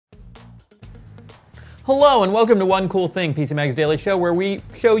Hello and welcome to One Cool Thing, PC Mag's daily show where we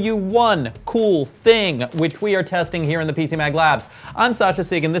show you one cool thing which we are testing here in the PC Mag Labs. I'm Sasha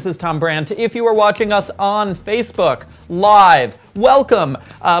Sieg, this is Tom Brandt. If you are watching us on Facebook Live, welcome.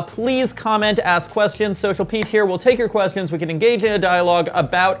 Please comment, ask questions. Social Pete here will take your questions. We can engage in a dialogue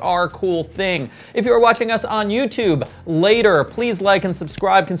about our cool thing. If you are watching us on YouTube later, please like and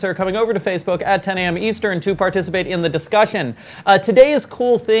subscribe. Consider coming over to Facebook at 10 a.m. Eastern to participate in the discussion. Today's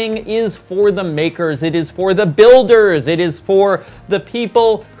cool thing is for the makers. It is for the builders. It is for the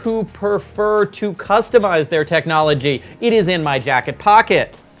people who prefer to customize their technology. It is in my jacket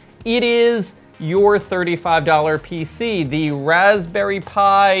pocket. It is your $35 PC, the Raspberry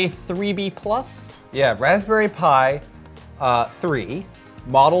Pi 3B Plus? Yeah, Raspberry Pi 3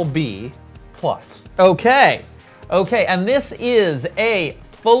 Model B Plus. Okay, and this is a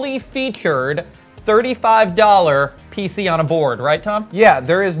fully featured $35 PC on a board, right, Tom? Yeah,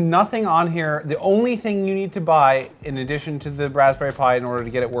 there is nothing on here. The only thing you need to buy, in addition to the Raspberry Pi in order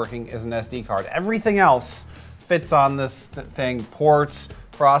to get it working, is an SD card. Everything else fits on this thing. Ports,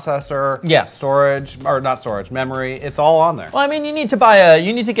 processor, yes, storage, or not storage, memory, it's all on there. Well, I mean, you need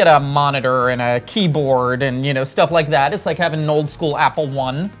to get a monitor and a keyboard and, you know, stuff like that. It's like having an old school Apple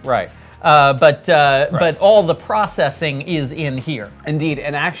I. Right. But all the processing is in here. Indeed,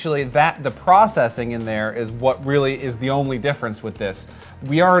 and actually the processing in there is what really is the only difference with this.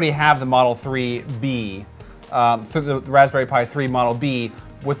 We already have the Model 3B, the Raspberry Pi 3 Model B.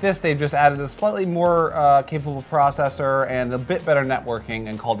 With this, they've just added a slightly more capable processor and a bit better networking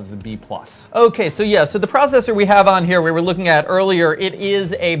and called it the B+. Okay, so yeah, so the processor we have on here, we were looking at earlier, it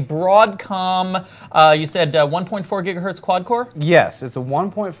is a Broadcom, you said 1.4 gigahertz quad core? Yes, it's a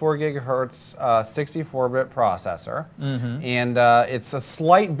 1.4 gigahertz 64-bit processor, and it's a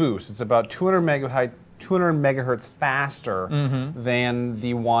slight boost. It's about 200 megahertz faster than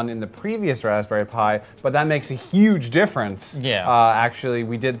the one in the previous Raspberry Pi, but that makes a huge difference. Yeah. Actually,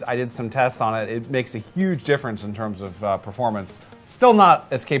 I did some tests on it. It makes a huge difference in terms of performance. Still not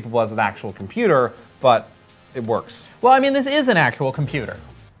as capable as an actual computer, but it works. Well, I mean, this is an actual computer.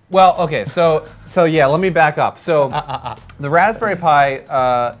 Well, okay, so yeah, let me back up. So the Raspberry Pi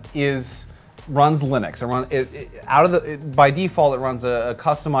runs Linux. By default, it runs a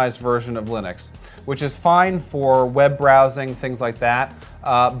customized version of Linux, which is fine for web browsing, things like that,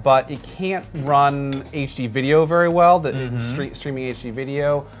 but it can't run HD video very well, streaming HD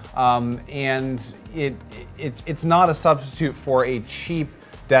video, and it's not a substitute for a cheap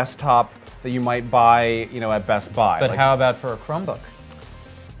desktop that you might buy, you know, at Best Buy. But how about for a Chromebook?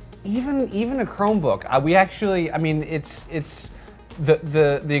 Even a Chromebook, we actually, I mean, it's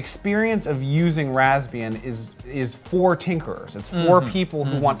the experience of using Raspbian is for tinkerers. It's for people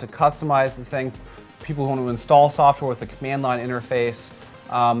who want to customize the thing, people who want to install software with a command line interface.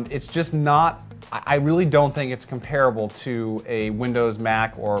 It's just not, I really don't think it's comparable to a Windows,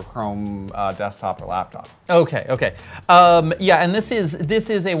 Mac, or Chrome desktop or laptop. Okay. Yeah, and this is a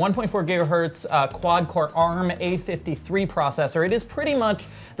 1.4 gigahertz quad-core ARM A53 processor. It is pretty much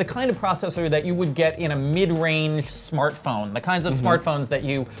the kind of processor that you would get in a mid-range smartphone, the kinds of smartphones that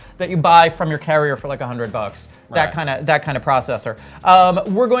you buy from your carrier for like $100. That kind of processor.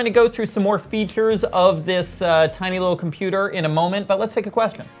 We're going to go through some more features of this tiny little computer in a moment, but let's take a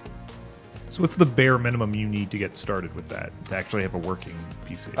question. So what's the bare minimum you need to get started with that, to actually have a working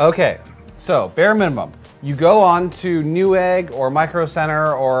PC? Okay, so bare minimum. You go on to Newegg or Micro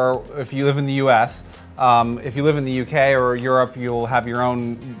Center, or if you live in the US, if you live in the UK or Europe, you'll have your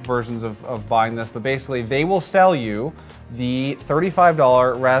own versions of buying this, but basically they will sell the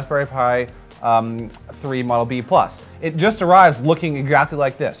 $35 Raspberry Pi 3 Model B Plus. It just arrives looking exactly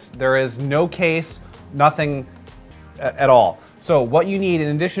like this. There is no case, nothing at all. So what you need,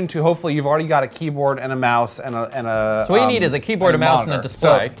 in addition to, hopefully you've already got a keyboard and a mouse and a So what you need is a keyboard, a mouse, and a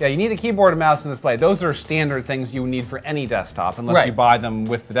display. So, yeah, you need a keyboard, a mouse, and a display. Those are standard things you would need for any desktop, unless you buy them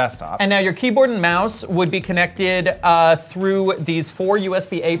with the desktop. And now your keyboard and mouse would be connected through these 4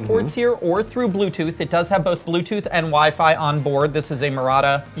 USB-A ports here, or through Bluetooth. It does have both Bluetooth and Wi-Fi on board. This is a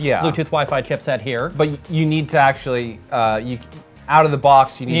Murata Bluetooth Wi-Fi chipset here. But you need to actually, out of the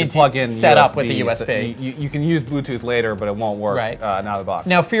box, you need to plug in set USB, up with the USB. So you can use Bluetooth later, but it won't work out of the box.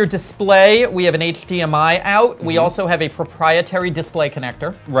 Now for your display, we have an HDMI out. We also have a proprietary display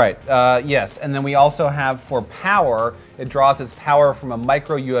connector. Right, yes. And then we also have, for power, it draws its power from a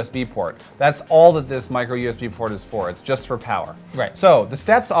micro USB port. That's all that this micro USB port is for. It's just for power. Right. So the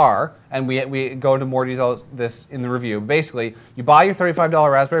steps are, and we go into more detail this in the review, basically, you buy your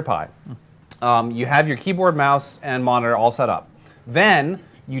 $35 Raspberry Pi. You have your keyboard, mouse, and monitor all set up. Then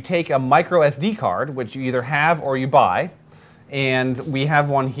you take a micro SD card, which you either have or you buy, And we have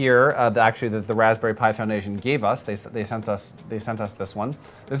one here, actually that the Raspberry Pi Foundation gave us. They sent us this one.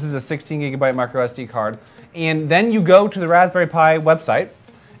 This is a 16 gigabyte micro SD card. And then you go to the Raspberry Pi website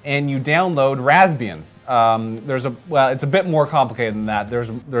and you download Raspbian. It's a bit more complicated than that.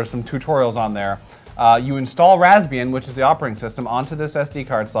 There's some tutorials on there. You install Raspbian, which is the operating system, onto this SD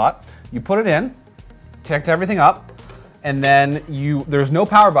card slot. You put it in, connect everything up, and then there's no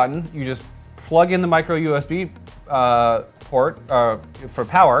power button. You just plug in the micro USB port for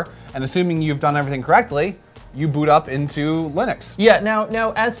power, and assuming you've done everything correctly, you boot up into Linux. Yeah,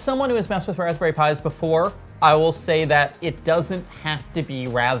 now as someone who has messed with Raspberry Pis before, I will say that it doesn't have to be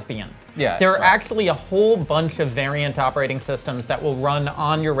Raspbian. Yeah, there are actually a whole bunch of variant operating systems that will run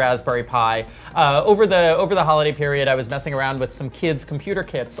on your Raspberry Pi. Over the holiday period, I was messing around with some kids' computer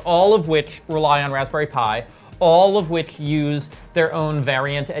kits, all of which rely on Raspberry Pi, all of which use their own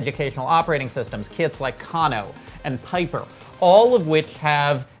variant educational operating systems, kits like Kano and Piper, all of which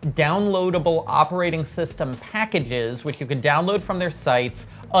have downloadable operating system packages, which you can download from their sites,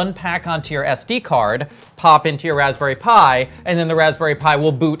 unpack onto your SD card, pop into your Raspberry Pi, and then the Raspberry Pi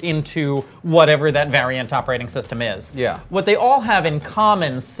will boot into whatever that variant operating system is. Yeah. What they all have in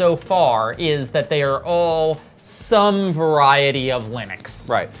common so far is that they are all some variety of Linux.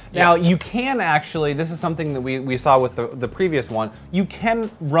 Right. Now, you can actually, this is something that we saw with the previous one, you can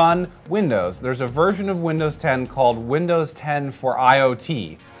run Windows. There's a version of Windows 10 called Windows 10 for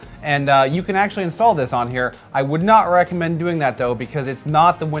IoT. And you can actually install this on here. I would not recommend doing that though, because it's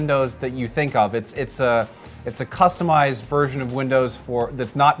not the Windows that you think of. It's a customized version of Windows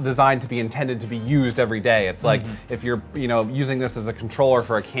that's not designed to be intended to be used every day. It's like if you're using this as a controller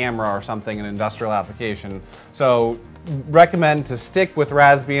for a camera or something, an industrial application. So recommend to stick with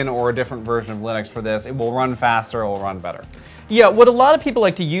Raspbian or a different version of Linux for this. It will run faster, it will run better. Yeah, what a lot of people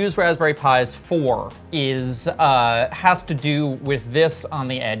like to use Raspberry Pis for has to do with this on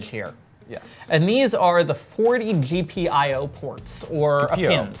the edge here. Yes. And these are the 40 Gpio ports, or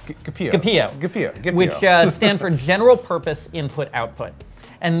pins. Gpio. Which stand for General Purpose Input-Output.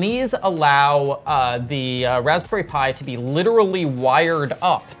 And these allow the Raspberry Pi to be literally wired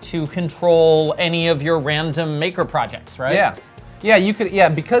up to control any of your random maker projects, right? Yeah. Yeah, you could. Yeah,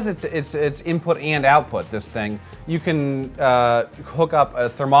 because it's input and output. This thing, you can hook up a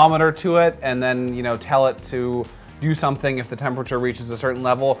thermometer to it, and then tell it to do something if the temperature reaches a certain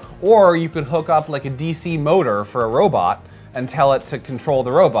level, or you could hook up like a DC motor for a robot and tell it to control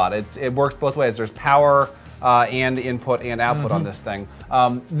the robot. It works both ways. There's power and input and output on this thing.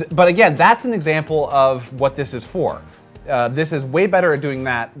 But again, that's an example of what this is for. This is way better at doing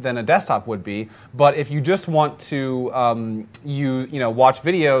that than a desktop would be. But if you just want to watch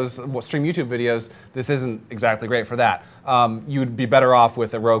videos, stream YouTube videos, this isn't exactly great for that. You'd be better off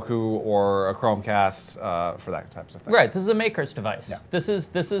with a Roku or a Chromecast for that types of thing. Right. This is a maker's device. Yeah. This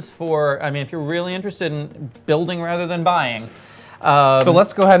is for. I mean, if you're really interested in building rather than buying. So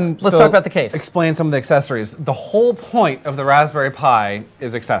let's go ahead and let's talk about the case. Explain some of the accessories. The whole point of the Raspberry Pi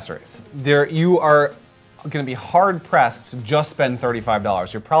is accessories. You are going to be hard pressed to just spend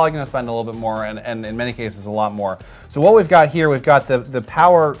 $35. You're probably going to spend a little bit more, and in many cases a lot more. So what we've got here, we've got the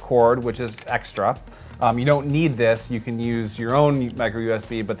power cord, which is extra. You don't need this. You can use your own micro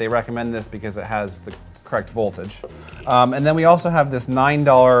USB, but they recommend this because it has the correct voltage. And then we also have this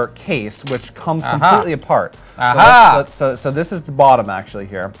 $9 case, which comes completely apart. So this is the bottom actually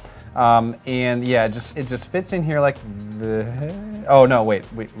here. And yeah, it just fits in here like the. Oh no, wait,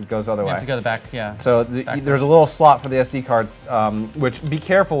 it goes the other way. You have to go to the back, yeah. So there's a little slot for the SD cards, which be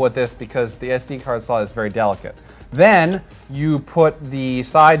careful with this because the SD card slot is very delicate. Then you put the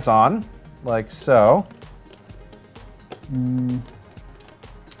sides on, like so.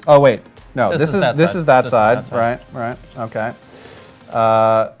 Oh wait, no, this is that side, right? Okay.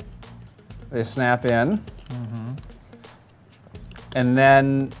 They snap in, and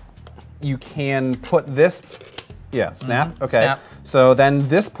then you can put this. Yeah, snap. Okay. Snap. So then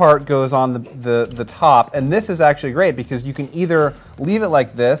this part goes on the top, and this is actually great because you can either leave it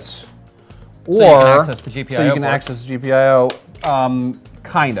like this, or so you can access the GPIO access GPIO,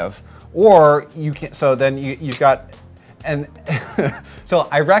 kind of, or you can. So then you've got, and so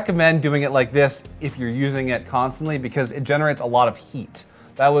I recommend doing it like this if you're using it constantly because it generates a lot of heat.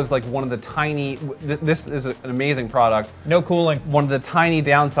 That was like one of the tiny, this is an amazing product. No cooling. One of the tiny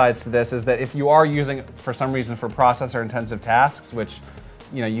downsides to this is that if you are using it for some reason for processor intensive tasks, which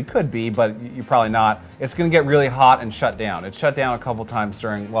you could be, but you're probably not, it's gonna get really hot and shut down. It shut down a couple times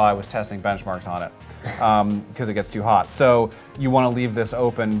while I was testing benchmarks on it because it gets too hot. So you wanna leave this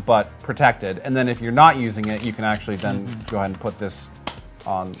open but protected. And then if you're not using it, you can actually then go ahead and put this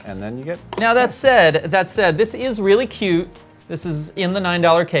on and then you get. Now that said, this is really cute. This is in the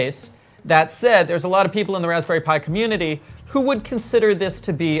 $9 case. That said, there's a lot of people in the Raspberry Pi community who would consider this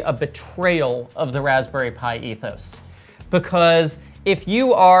to be a betrayal of the Raspberry Pi ethos. Because if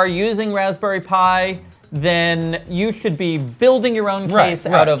you are using Raspberry Pi, then you should be building your own case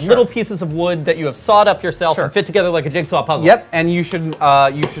out of little pieces of wood that you have sawed up yourself and fit together like a jigsaw puzzle. Yep, and you should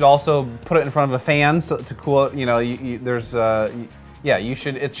also put it in front of a fan to cool it. You know, yeah, you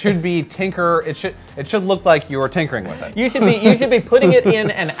should. It should be It should look like you are tinkering with it. You should be putting it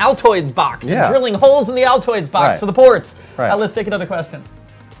in an Altoids box, and drilling holes in the Altoids box for the ports. Let's take another question.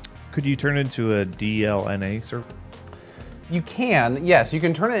 Could you turn it into a DLNA server? You can, yes. You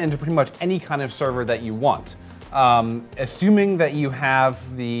can turn it into pretty much any kind of server that you want, assuming that you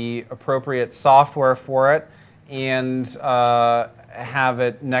have the appropriate software for it and have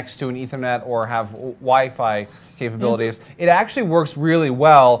it next to an Ethernet or have Wi-Fi capabilities. It actually works really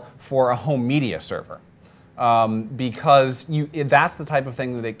well for a home media server because that's the type of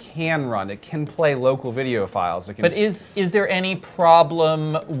thing that it can run. It can play local video files. But is there any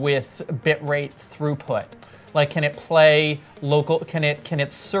problem with bitrate throughput? Like, can it play local? Can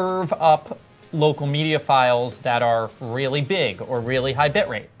it serve up local media files that are really big or really high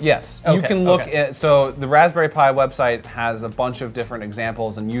bitrate? Yes, you can look at. So the Raspberry Pi website has a bunch of different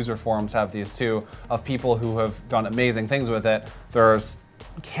examples, and user forums have these too, of people who have done amazing things with it. There's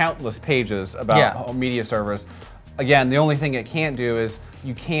countless pages about home media servers. Again, the only thing it can't do is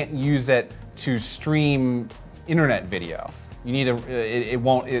you can't use it to stream internet video. You need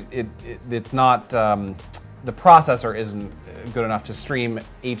it's not. The processor isn't good enough to stream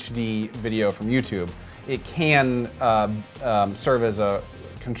HD video from YouTube. It can serve as a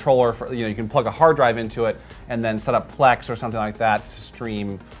controller for, you can plug a hard drive into it and then set up Plex or something like that to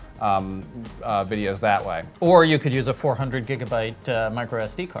stream videos that way. Or you could use a 400 gigabyte micro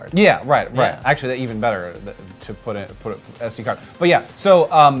SD card. Yeah, right. Actually, that's even better to put an SD card. But yeah, so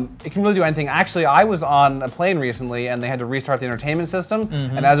it can really do anything. Actually, I was on a plane recently, and they had to restart the entertainment system.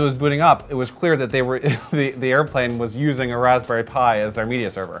 And as it was booting up, it was clear that they were the airplane was using a Raspberry Pi as their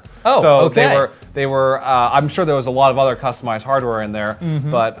media server. Oh, so okay. they were. I'm sure there was a lot of other customized hardware in there,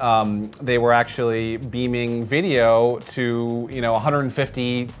 but they were actually beaming video to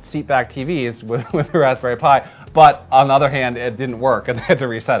 150 seatback TVs with the Raspberry Pi, but on the other hand, it didn't work, and they had to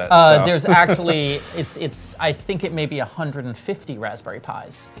reset it. There's actually, I think it may be 150 Raspberry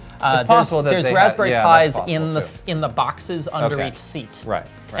Pis. It's possible that there's Raspberry Pis in the boxes under each seat. Right.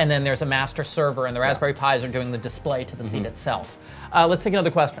 And then there's a master server, and the Raspberry Pis are doing the display to the seat itself. Let's take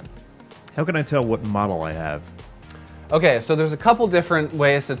another question. How can I tell what model I have? Okay, so there's a couple different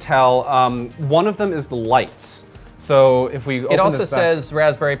ways to tell. One of them is the lights. So if we open it also this back, says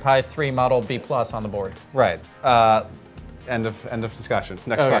Raspberry Pi 3 Model B+ on the board. Right. End of discussion.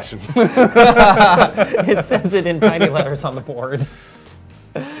 Next question. It says it in tiny letters on the board.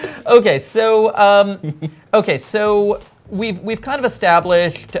 Okay, so we've kind of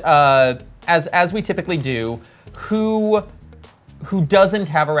established, as we typically do, who doesn't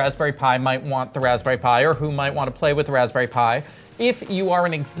have a Raspberry Pi might want the Raspberry Pi, or who might want to play with the Raspberry Pi. If you are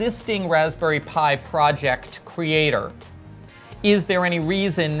an existing Raspberry Pi project creator, is there any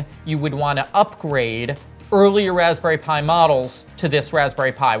reason you would want to upgrade earlier Raspberry Pi models to this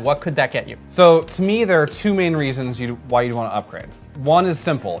Raspberry Pi? What could that get you? So to me, there are two main reasons why you'd want to upgrade. One is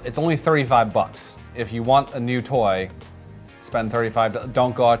simple. It's only 35 bucks. If you want a new toy, spend 35.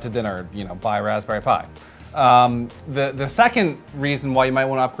 Don't go out to dinner, buy a Raspberry Pi. The second reason why you might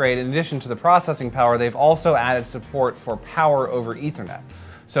want to upgrade, in addition to the processing power, they've also added support for power over Ethernet.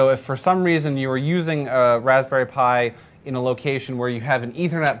 So if for some reason you are using a Raspberry Pi in a location where you have an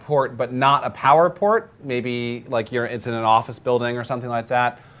Ethernet port but not a power port, maybe like it's in an office building or something like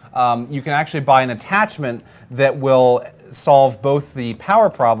that, you can actually buy an attachment that will solve both the power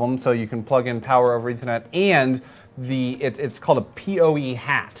problem, so you can plug in power over Ethernet, and it's called a PoE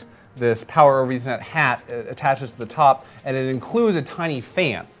hat. This power over Ethernet hat attaches to the top, and it includes a tiny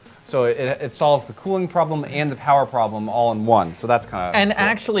fan. So it solves the cooling problem and the power problem all in one. So that's kind of And cool.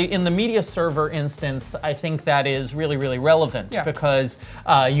 Actually, in the media server instance, I think that is really, really relevant because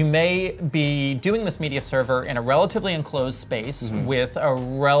you may be doing this media server in a relatively enclosed space with a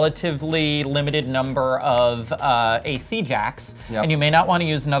relatively limited number of AC jacks, and you may not want to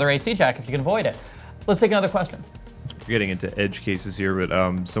use another AC jack if you can avoid it. Let's take another question. We're getting into edge cases here,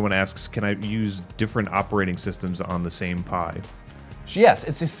 but someone asks, can I use different operating systems on the same Pi? Yes,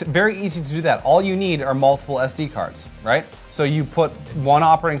 it's very easy to do that. All you need are multiple SD cards, right? So you put one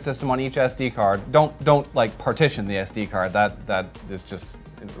operating system on each SD card. Don't like partition the SD card. That is just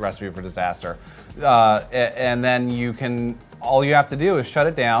a recipe for disaster. And then all you have to do is shut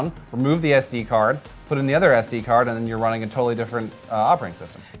it down, remove the SD card, put in the other SD card, and then you're running a totally different operating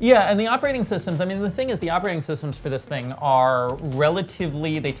system. Yeah, and the operating systems, I mean, the thing is the operating systems for this thing are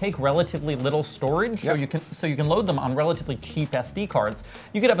they take relatively little storage, Yep. so you can load them on relatively cheap SD cards.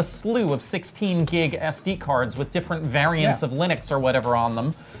 You could have a slew of 16 gig SD cards with different variants of Linux or whatever on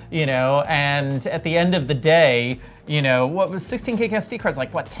them, you know, and at the end of the day, you know, what was 16 gig SD cards,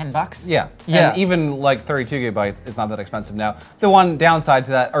 like what, $10? Yeah. Yeah. And even like 32 gigabytes, it's not that expensive now. The one downside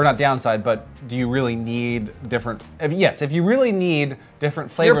to that, or not downside, but do you really need different? Yes, if you really need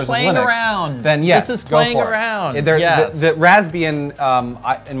different flavors You're playing of Linux, around. then yes, This is go playing for it. around. The Yes. Raspbian,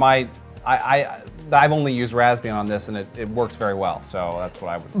 I've only used Raspbian on this, and it works very well. So that's what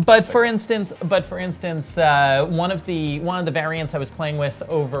I would. But say. for instance, one of the variants I was playing with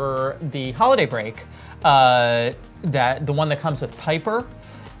over the holiday break, the one that comes with Piper,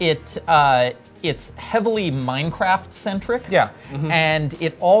 it's heavily Minecraft centric. Yeah. And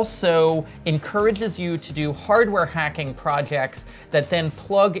it also encourages you to do hardware hacking projects that then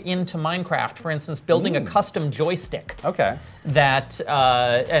plug into Minecraft. For instance, building a custom joystick. Okay. That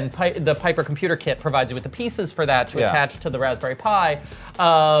the Piper Computer Kit provides you with the pieces for that to attach to the Raspberry Pi,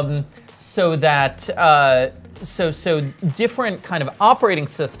 so that so different kind of operating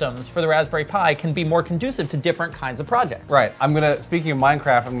systems for the Raspberry Pi can be more conducive to different kinds of projects. Right. Speaking of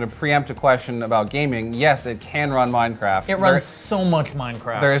Minecraft, I'm gonna preempt a question about gaming. Yes, it can run Minecraft. It runs so much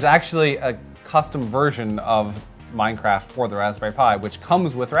Minecraft. There is actually a custom version of Minecraft for the Raspberry Pi, which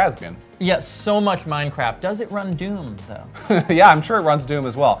comes with Raspbian. Yes, so much Minecraft. Does it run Doom though? Yeah, I'm sure it runs Doom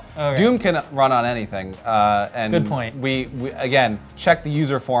as well. Okay. Doom can run on anything. And Good point. We again check the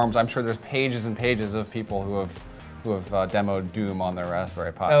user forums. I'm sure there's pages and pages of people who have demoed Doom on their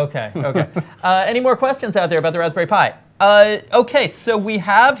Raspberry Pi. Okay, okay. Any more questions out there about the Raspberry Pi? Okay, so we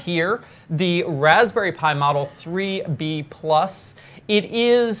have here the Raspberry Pi Model 3B Plus. It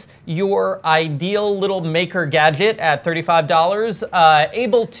is your ideal little maker gadget at $35,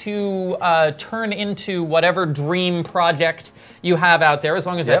 able to turn into whatever dream project you have out there, as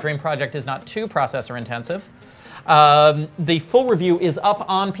long as that dream project is not too processor intensive. The full review is up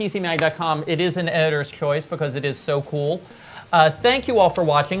on PCMag.com. It is an editor's choice because it is so cool. Thank you all for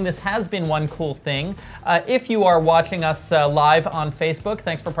watching. This has been One Cool Thing. If you are watching us live on Facebook,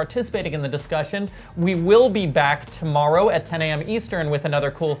 thanks for participating in the discussion. We will be back tomorrow at 10 a.m. Eastern with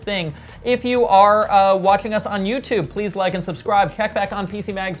another cool thing. If you are watching us on YouTube, please like and subscribe. Check back on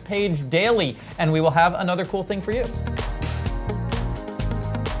PC Mag's page daily, and we will have another cool thing for you.